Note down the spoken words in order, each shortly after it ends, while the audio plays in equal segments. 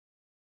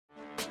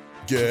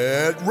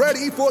Get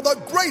ready for the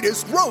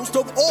greatest roast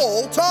of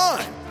all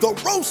time, the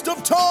Roast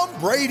of Tom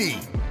Brady,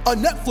 a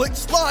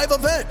Netflix live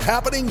event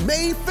happening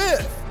May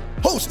 5th.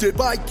 Hosted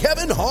by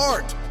Kevin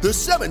Hart, the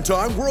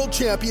 7-time world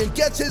champion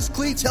gets his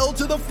cleats held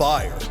to the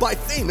fire by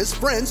famous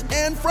friends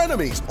and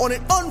frenemies on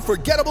an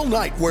unforgettable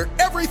night where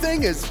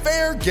everything is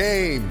fair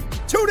game.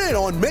 Tune in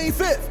on May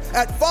 5th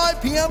at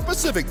 5 p.m.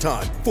 Pacific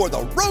time for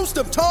the Roast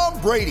of Tom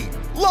Brady,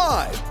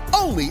 live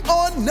only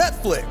on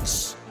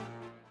Netflix.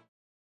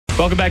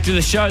 Welcome back to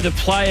the show. The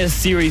Players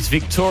Series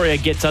Victoria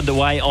gets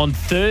underway on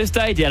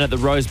Thursday down at the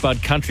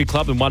Rosebud Country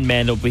Club, and one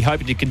man will be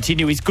hoping to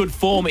continue his good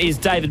form is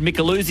David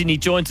Micheluzzi, and he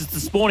joins us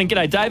this morning.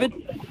 G'day, David.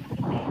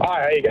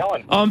 Hi, how you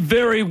going? I'm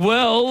very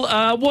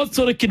well. What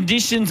sort of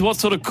conditions, what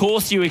sort of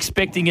course are you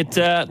expecting at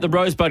the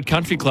Rosebud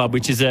Country Club,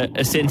 which is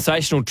a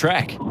sensational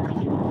track?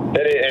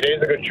 It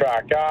is a good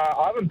track.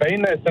 I haven't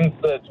been there since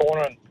the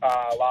tournament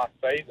last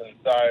season,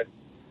 so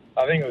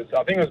I think it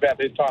was about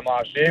this time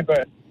last year,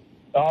 but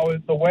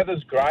the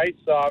weather's great,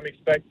 so I'm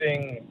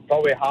expecting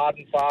probably a hard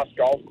and fast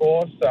golf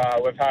course.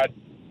 We've had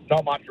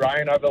not much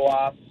rain over the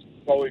last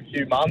probably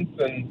few months,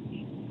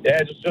 and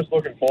yeah, just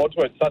looking forward to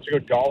it. It's such a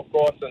good golf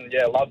course, and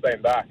yeah, love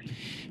being back.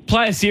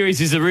 Player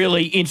Series is a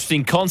really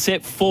interesting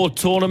concept. 4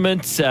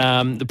 tournaments.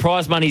 The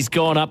prize money's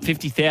gone up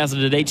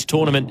 $50,000 at each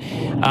tournament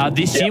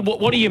this year.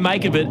 What do you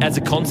make of it as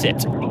a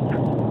concept?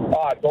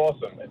 Oh, it's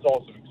awesome. It's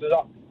awesome.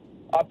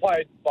 I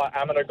played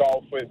amateur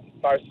golf with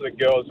most of the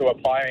girls who are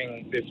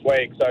playing this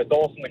week, so it's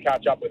awesome to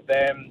catch up with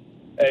them,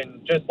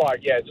 and just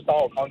the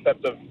whole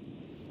concept of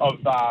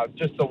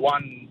just the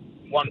one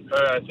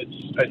purse.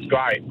 It's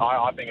great.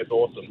 I think it's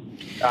awesome.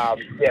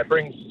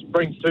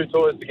 Brings 2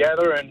 tours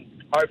together, and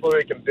hopefully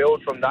we can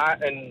build from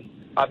that. And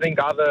I think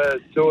other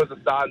tours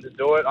are starting to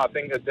do it. I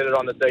think they did it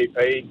on the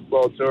DP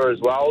World Tour as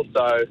well.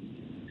 So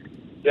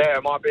yeah,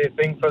 it might be a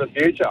thing for the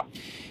future.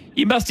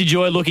 You must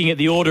enjoy looking at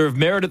the order of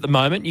merit at the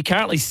moment. You're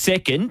currently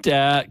second,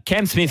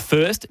 Cam Smith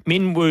first,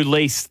 Min Woo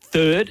Lee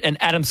third, and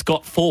Adam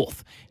Scott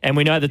fourth. And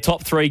we know the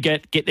top 3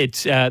 get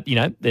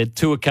their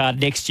tour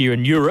card next year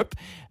in Europe.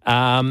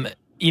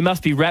 You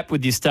must be wrapped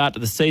with your start to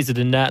the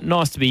season, and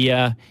nice to be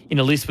in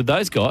a list with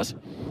those guys.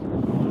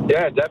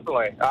 Yeah,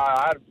 definitely.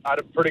 I had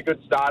a pretty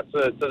good start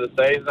to the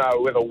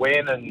season with a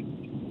win,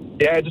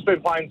 and yeah, just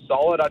been playing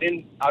solid. I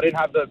didn't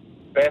have the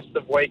best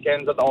of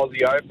weekends at the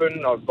Aussie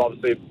Open. I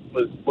obviously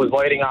was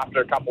leading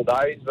after a couple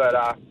of days,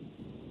 but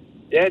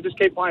just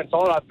keep playing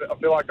solid. I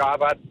feel like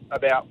I've had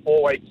about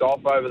 4 weeks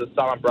off over the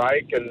summer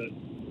break,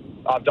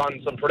 and I've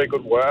done some pretty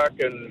good work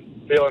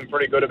and feeling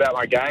pretty good about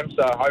my game.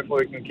 So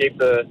hopefully we can keep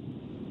the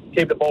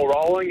ball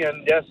rolling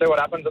and see what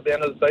happens at the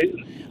end of the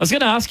season. I was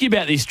going to ask you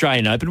about the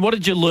Australian Open. What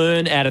did you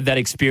learn out of that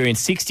experience?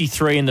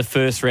 63 in the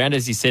first round,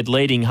 as you said,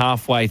 leading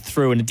halfway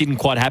through, and it didn't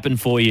quite happen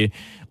for you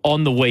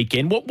on the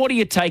weekend. What do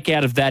you take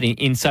out of that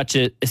in such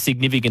a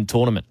significant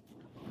tournament?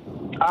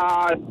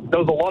 There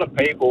was a lot of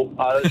people.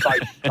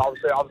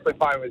 Obviously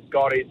playing with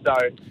Scotty, so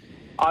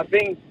I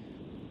think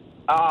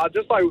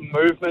just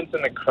movements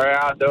in the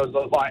crowd. There was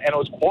and it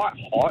was quite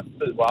hot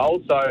as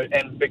well. So,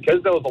 and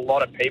because there was a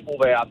lot of people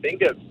there, I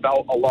think it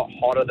felt a lot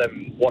hotter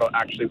than what it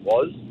actually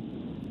was.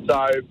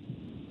 So,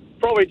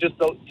 probably just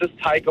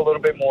take a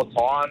little bit more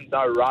time.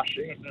 No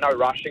rushing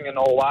and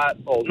all that.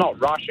 Or not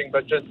rushing,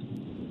 but just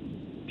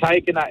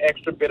taking that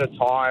extra bit of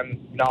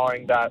time,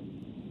 knowing that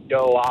you're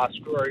the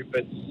last group.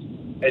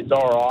 It's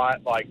all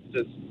right.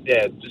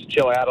 Just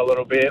chill out a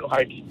little bit.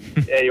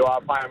 You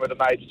are playing with a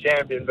major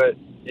champion, but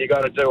you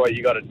got to do what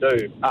you got to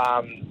do.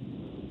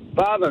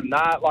 But other than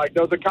that,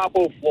 there was a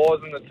couple of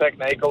flaws in the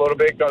technique a little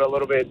bit. Got a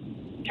little bit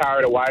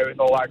carried away with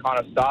all that kind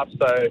of stuff.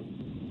 So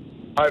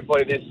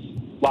hopefully this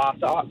last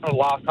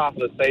half of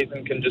the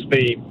season can just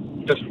be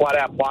flat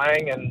out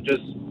playing and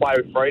just play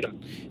with freedom.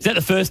 Is that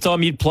the first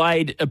time you'd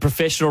played a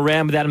professional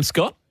round with Adam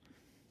Scott?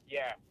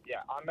 Yeah.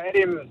 I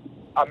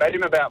met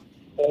him about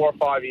 4 or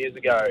 5 years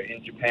ago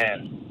in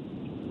Japan.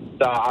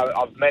 So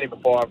I've met him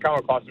before. I've come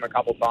across him a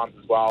couple of times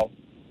as well.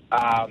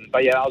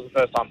 But yeah, that was the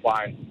first time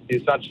playing.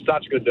 He's such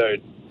a good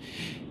dude.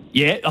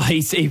 Yeah,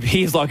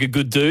 he's like a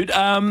good dude.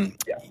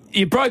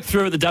 You broke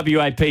through at the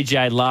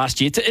WAPGA last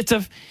year.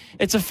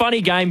 It's a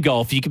funny game,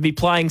 golf. You can be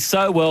playing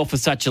so well for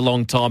such a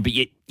long time, but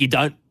you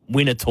don't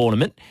win a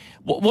tournament.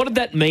 What did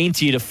that mean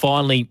to you to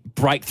finally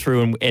break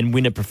through and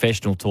win a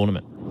professional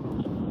tournament?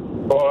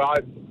 Well,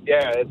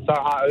 it's so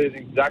hard.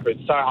 Exactly,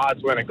 it's so hard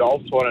to win a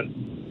golf tournament.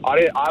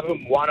 I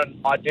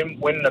didn't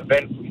win an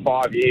event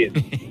for 5 years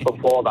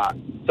before that.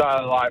 So,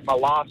 my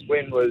last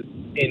win was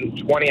in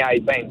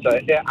 2018. So,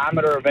 yeah,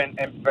 amateur event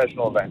and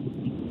professional event.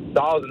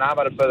 So, I was an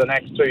amateur for the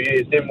next 2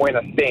 years, didn't win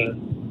a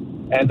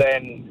thing. And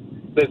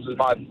then this was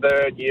my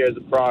 3rd year as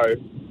a pro.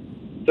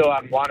 Still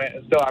haven't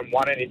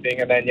won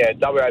anything. And then,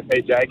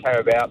 WAPGA came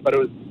about. But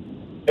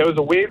it was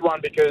a weird one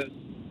because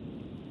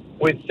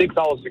with 6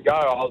 holes to go,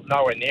 I was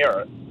nowhere near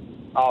it.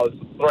 I was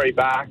 3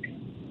 back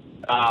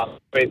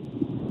with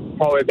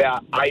probably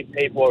about 8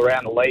 people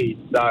around the lead.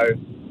 So,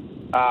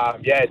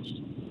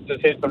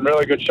 just hit some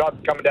really good shots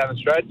coming down the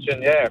stretch,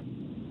 and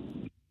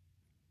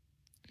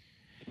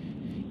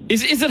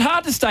Is it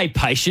hard to stay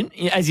patient?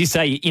 As you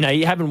say,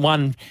 you haven't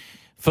won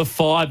for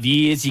 5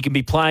 years. You can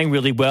be playing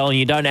really well and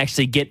you don't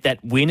actually get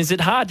that win. Is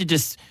it hard to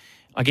just,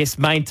 I guess,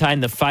 maintain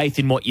the faith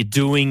in what you're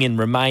doing and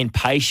remain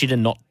patient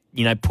and not,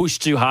 push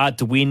too hard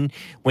to win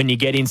when you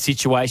get in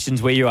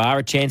situations where you are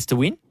a chance to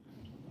win?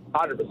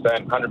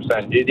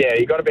 100%. Yeah,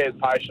 you got to be as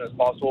patient as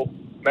possible.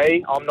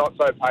 Me, I'm not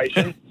so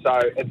patient, so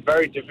it's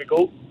very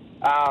difficult.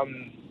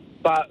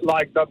 But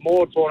the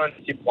more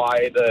tournaments you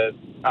play, the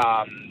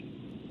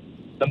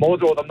more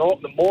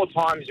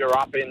times you're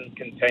up in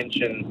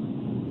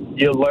contention,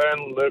 you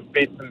learn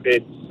bits and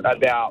bits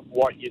about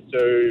what you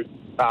do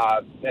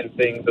and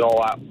things and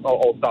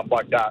all stuff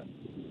like that.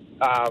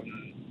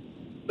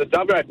 The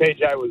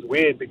WAPJ was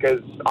weird because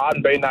I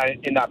hadn't been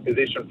in that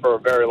position for a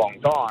very long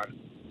time,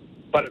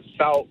 but it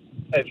felt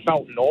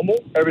normal.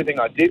 Everything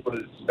I did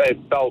it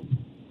felt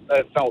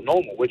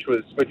normal, which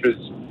is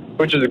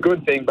a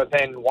good thing. But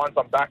then once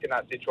I'm back in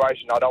that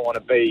situation, I don't want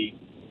to be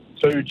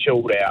too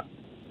chilled out.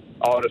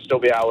 I want to still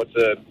be able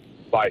to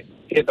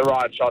hit the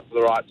right shots at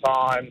the right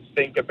time,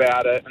 think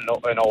about it, and all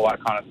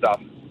that kind of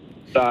stuff.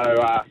 So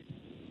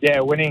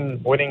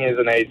winning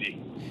isn't easy.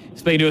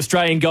 Speaking to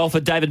Australian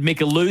golfer David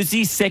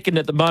Micheluzzi, second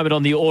at the moment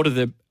on the Order of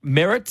the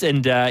Merit,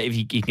 and if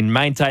he can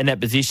maintain that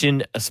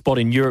position, a spot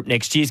in Europe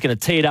next year. He's going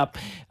to tee it up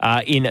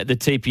in the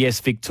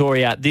TPS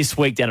Victoria this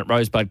week down at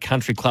Rosebud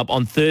Country Club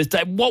on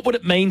Thursday. What would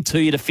it mean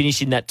to you to finish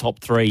in that top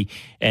three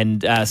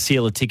and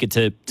seal a ticket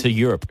to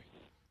Europe?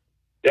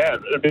 Yeah,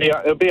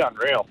 it'll be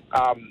unreal.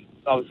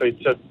 Obviously,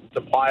 to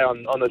play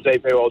on the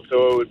DP World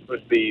Tour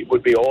would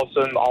be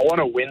awesome. I want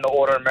to win the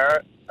Order of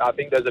Merit. I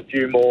think there's a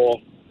few more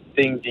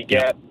things you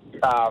get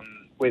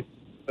with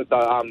the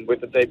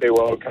DP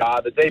World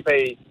card. The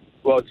DP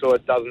World Tour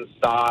doesn't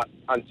start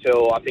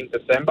until, I think,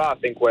 December. I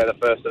think we're the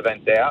first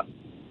event out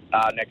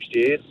next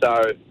year.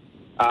 So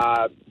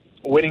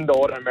winning the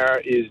Order of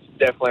Merit is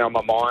definitely on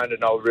my mind,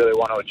 and I really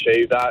want to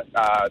achieve that.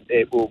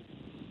 It will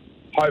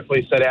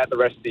hopefully set out the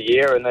rest of the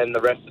year and then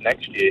the rest of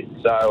next year.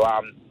 So,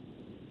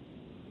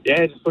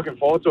 just looking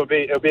forward to it.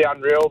 It'll be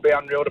unreal. It'll be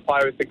unreal to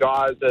play with the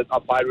guys that I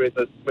played with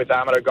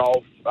amateur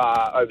golf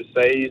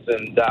overseas,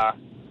 and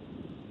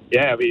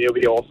it'll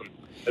be awesome.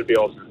 It'll be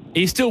awesome. Are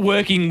you still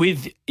working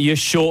with your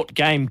short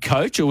game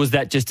coach, or was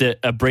that just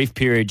a brief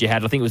period you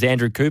had? I think it was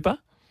Andrew Cooper.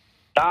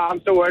 I'm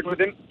still working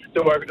with him.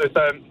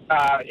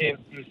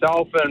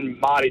 Himself and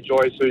Marty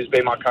Joyce, who's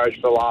been my coach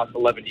for the last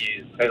 11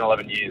 years.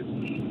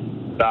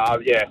 I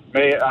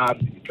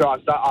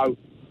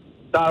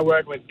started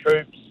working with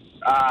Coops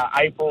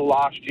April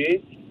last year,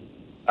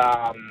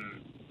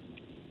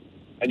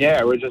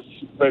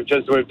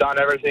 we've done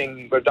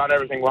everything. We've done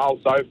everything well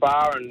so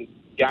far, and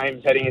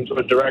game's heading into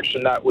a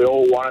direction that we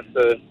all want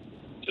it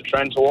to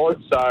trend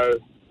towards. So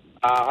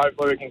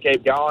hopefully we can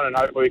keep going, and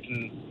hopefully we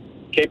can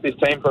keep this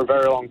team for a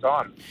very long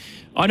time.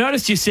 I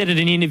noticed you said in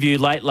an interview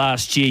late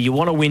last year you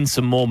want to win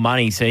some more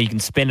money so you can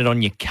spend it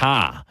on your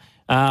car.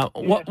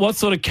 What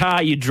sort of car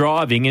are you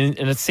driving?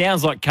 And it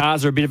sounds like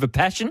cars are a bit of a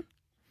passion.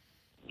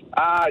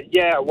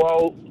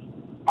 Well,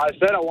 I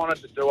said I wanted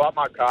to do up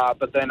my car,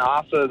 but then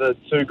after the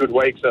 2 good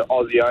weeks at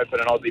Aussie Open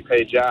and Aussie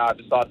PGA, I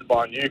decided to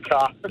buy a new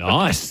car.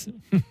 Nice.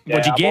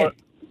 What'd you get?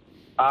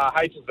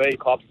 HSV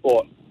Club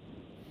Sport,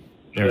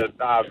 the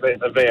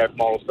VF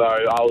model. So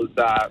I was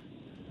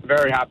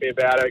very happy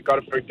about it. Got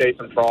it for a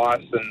decent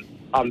price, and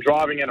I'm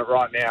driving in it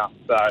right now.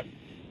 So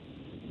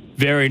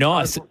very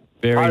nice.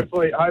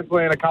 Hopefully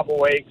in a couple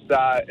of weeks,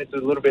 it's a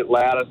little bit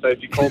louder. So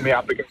if you call me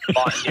up again, you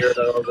might hear it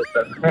a little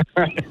bit.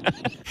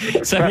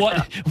 So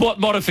what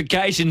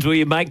modifications will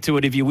you make to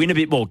it if you win a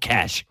bit more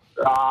cash?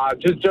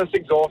 Just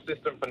exhaust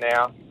system for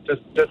now.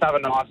 Just have a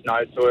nice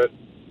note to it,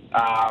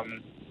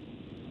 and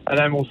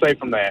then we'll see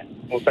from there.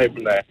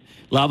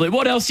 Lovely.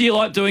 What else do you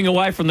like doing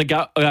away from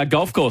the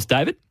golf course,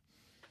 David?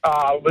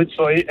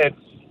 Literally,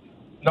 it's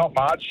not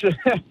much.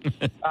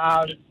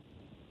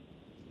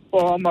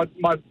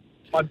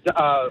 I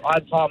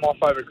had time off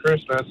over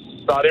Christmas,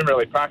 so I didn't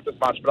really practice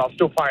much, but I was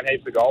still playing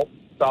heaps of golf.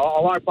 So I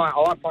like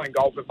playing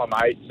golf with my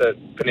mates at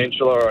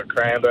Peninsula or at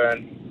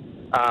Cranbourne.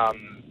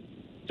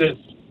 Just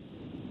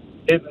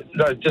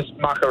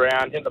muck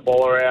around, hit the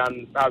ball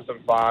around, have some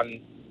fun.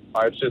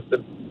 It's just a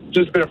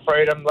bit of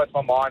freedom, let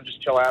my mind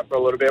just chill out for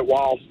a little bit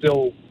while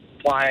still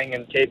playing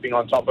and keeping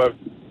on top of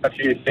a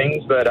few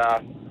things. But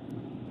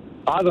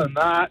other than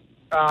that,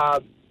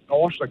 I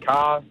wash the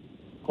car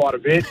quite a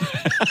bit.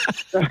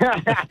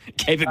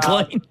 Keep it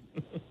clean.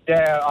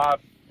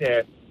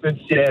 It's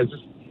just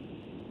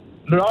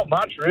not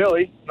much,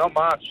 really. Not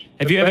much.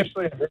 Have you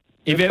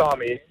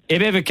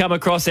ever come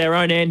across our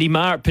own Andy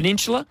Marr at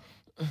Peninsula?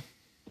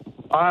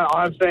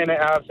 I've seen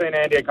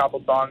Andy a couple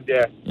of times.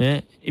 Yeah. Yeah.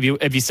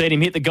 Have you seen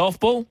him hit the golf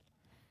ball?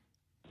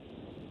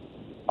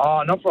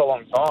 Not for a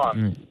long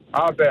time.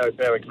 I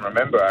barely can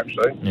remember,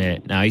 actually. Yeah.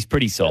 No, he's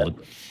pretty solid.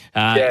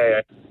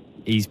 Yeah.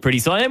 He's pretty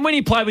solid. And when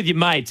you play with your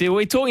mates, are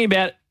we talking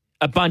about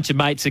a bunch of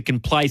mates that can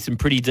play some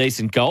pretty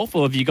decent golf,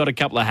 or have you got a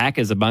couple of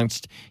hackers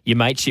amongst your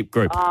mateship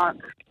group? No,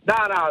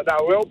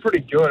 we're all pretty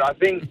good. I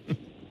think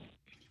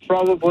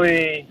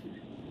probably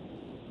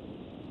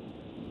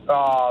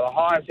the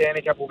highest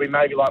handicap will be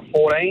maybe like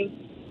 14.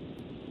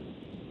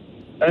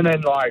 And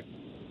then, like,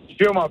 a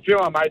few of my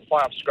mates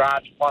play off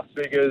scratch, plus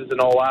figures and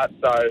all that.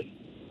 So,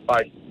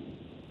 like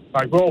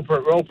we're all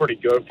pretty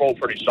good. We're all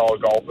pretty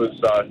solid golfers.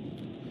 So,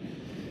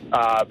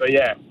 but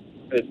yeah,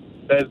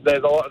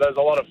 there's a lot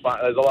of fun.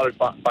 There's a lot of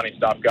funny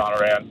stuff going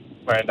around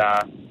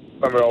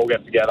when we all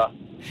get together.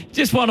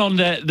 Just one on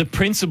the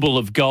principle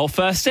of golf.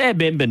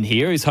 Sam Edmund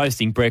here is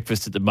hosting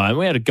breakfast at the moment.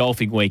 We had a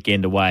golfing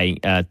weekend away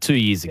 2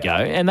 years ago,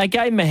 and they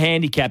gave him a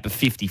handicap of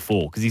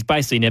 54 because he's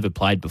basically never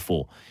played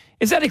before.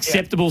 Is that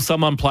acceptable?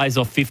 Someone plays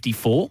off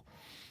 54?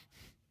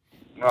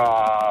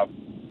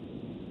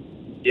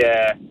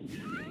 Yeah.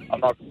 I'm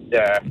not.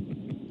 Yeah.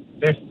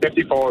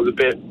 54 is a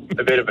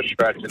bit of a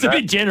stretch. It's a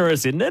bit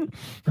generous, isn't it?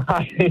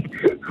 I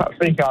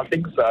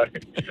think so.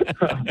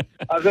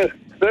 I said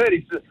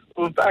 30.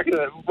 Well,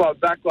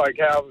 back like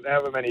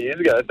however many years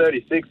ago,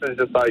 36 is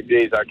just like,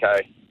 geez,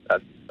 okay,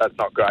 that's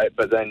not great.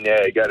 But then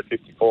you go to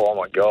 54. Oh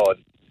my god.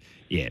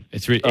 Yeah,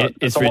 that's a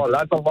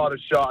lot of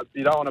shots.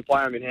 You don't want to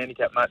play him in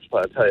handicap match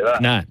play, I'll tell you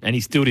that. No, and he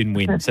still didn't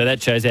win, so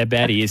that shows how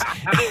bad he is.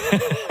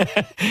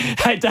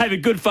 Hey,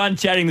 David, good fun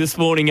chatting this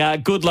morning.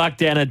 Good luck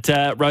down at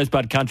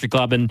Rosebud Country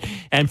Club and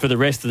for the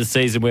rest of the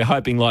season. We're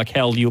hoping like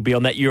hell you'll be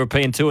on that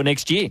European tour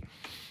next year.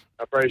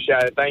 I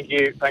appreciate it. Thank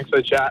you. Thanks for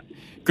the chat.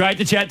 Great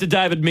to chat to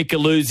David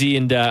Micheluzzi,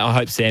 and I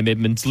hope Sam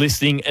Edmund's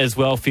listening as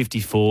well.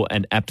 54,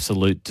 an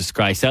absolute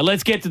disgrace. So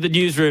let's get to the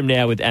newsroom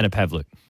now with Anna Pavlik.